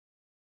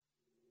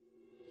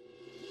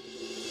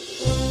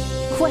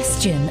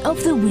Question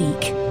of the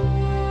week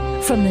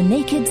from the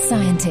Naked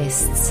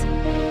Scientists.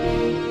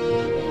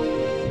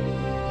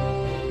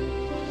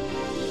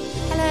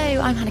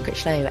 Hello, I'm Hannah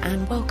Critchlow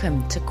and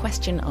welcome to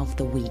Question of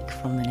the Week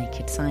from the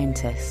Naked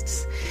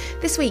Scientists.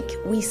 This week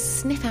we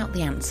sniff out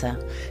the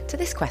answer to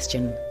this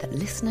question that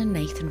listener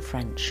Nathan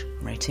French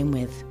wrote in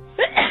with.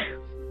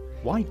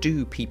 Why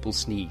do people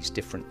sneeze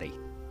differently?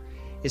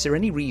 Is there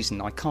any reason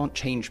I can't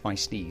change my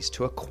sneeze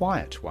to a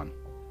quiet one?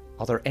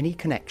 Are there any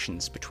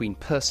connections between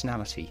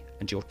personality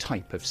and your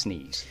type of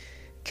sneeze?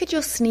 Could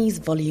your sneeze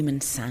volume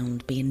and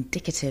sound be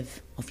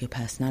indicative of your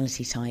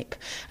personality type?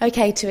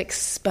 OK, to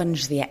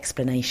expunge the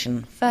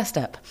explanation, first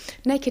up,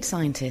 Naked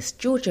Scientist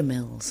Georgia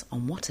Mills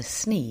on what a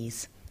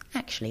sneeze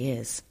actually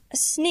is. A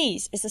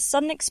sneeze is the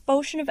sudden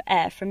expulsion of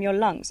air from your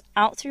lungs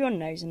out through your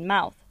nose and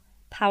mouth,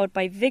 powered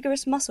by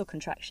vigorous muscle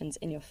contractions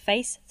in your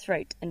face,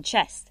 throat and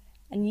chest,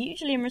 and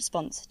usually in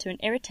response to an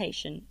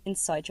irritation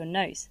inside your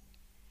nose.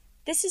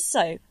 This is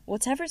so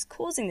whatever is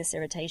causing this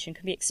irritation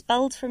can be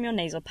expelled from your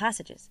nasal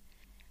passages.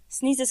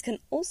 Sneezes can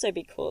also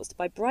be caused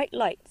by bright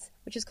lights,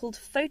 which is called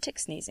photic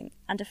sneezing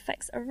and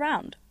affects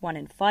around 1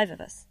 in 5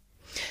 of us.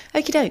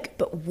 Okie doke,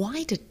 but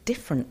why do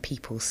different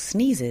people's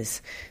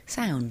sneezes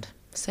sound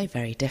so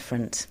very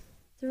different?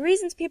 The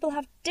reasons people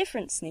have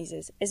different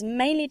sneezes is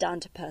mainly down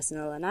to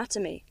personal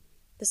anatomy.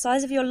 The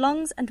size of your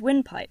lungs and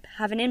windpipe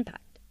have an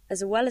impact,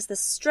 as well as the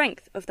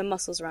strength of the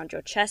muscles around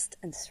your chest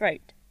and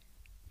throat.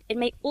 It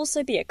may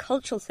also be a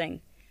cultural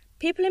thing.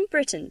 People in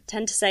Britain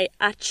tend to say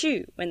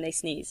achoo when they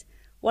sneeze,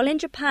 while in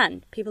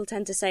Japan people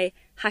tend to say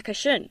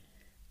hakashun,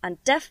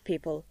 and deaf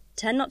people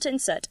tend not to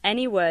insert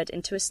any word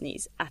into a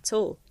sneeze at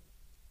all.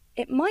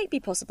 It might be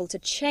possible to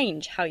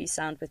change how you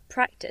sound with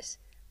practice,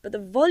 but the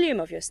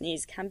volume of your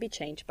sneeze can be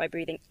changed by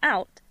breathing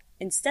out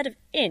instead of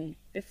in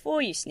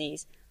before you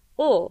sneeze,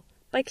 or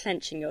by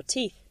clenching your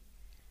teeth.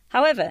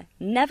 However,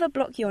 never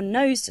block your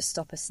nose to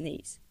stop a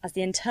sneeze, as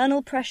the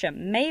internal pressure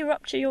may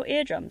rupture your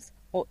eardrums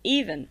or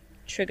even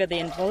trigger the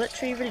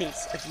involuntary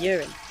release of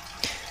urine.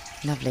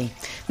 Lovely.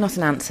 Not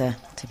an answer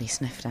to be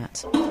sniffed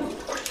at.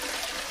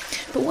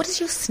 But what does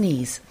your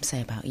sneeze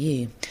say about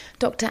you?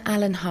 Dr.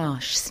 Alan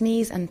Harsh,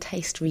 sneeze and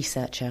taste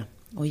researcher,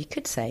 or you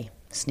could say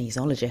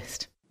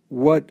sneezologist.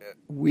 What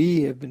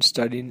we have been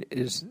studying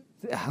is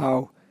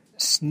how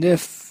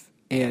sniff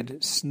and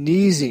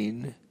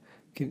sneezing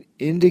can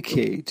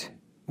indicate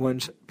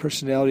one's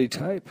personality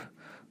type.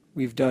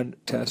 We've done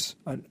tests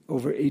on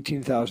over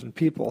 18,000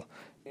 people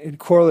and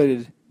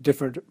correlated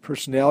different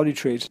personality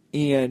traits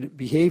and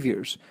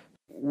behaviors.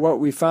 What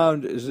we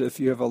found is if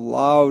you have a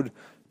loud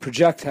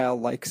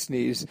projectile-like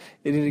sneeze,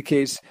 it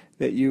indicates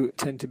that you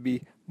tend to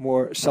be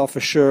more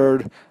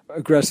self-assured,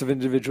 aggressive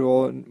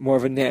individual, and more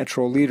of a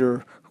natural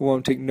leader who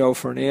won't take no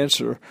for an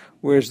answer,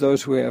 whereas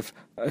those who have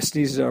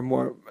sneezes are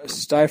more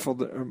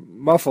stifled or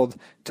muffled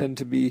tend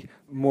to be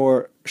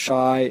more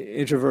shy,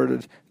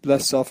 introverted,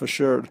 less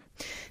self-assured.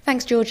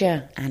 Thanks,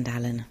 Georgia and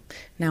Alan.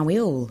 Now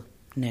we all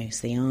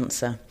knows the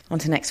answer. On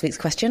to next week's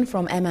question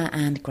from Emma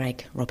and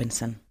Greg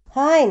Robinson.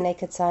 Hi,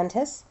 Naked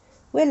Scientists.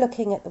 We're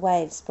looking at the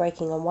waves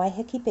breaking on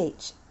Waiheke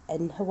Beach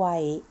in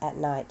Hawaii at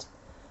night,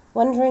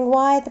 wondering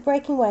why the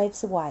breaking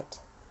waves are white.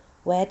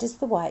 Where does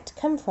the white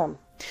come from?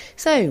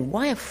 So,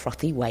 why are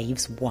frothy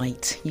waves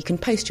white? You can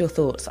post your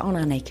thoughts on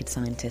our Naked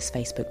Scientists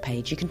Facebook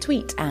page. You can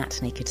tweet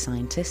at Naked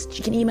Scientists.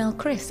 You can email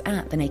Chris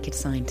at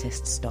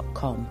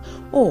thenakedscientists.com.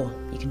 Or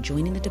you can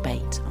join in the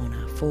debate on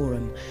our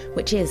forum,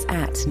 which is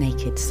at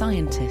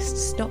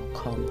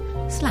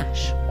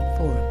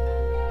nakedscientists.com/forum.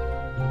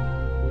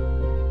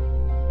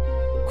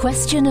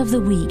 Question of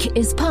the Week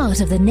is part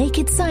of the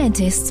Naked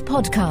Scientists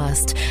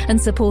podcast and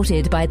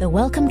supported by the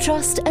Wellcome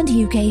Trust and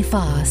UK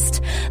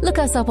Fast. Look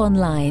us up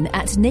online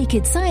at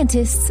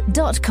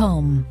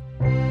nakedscientists.com.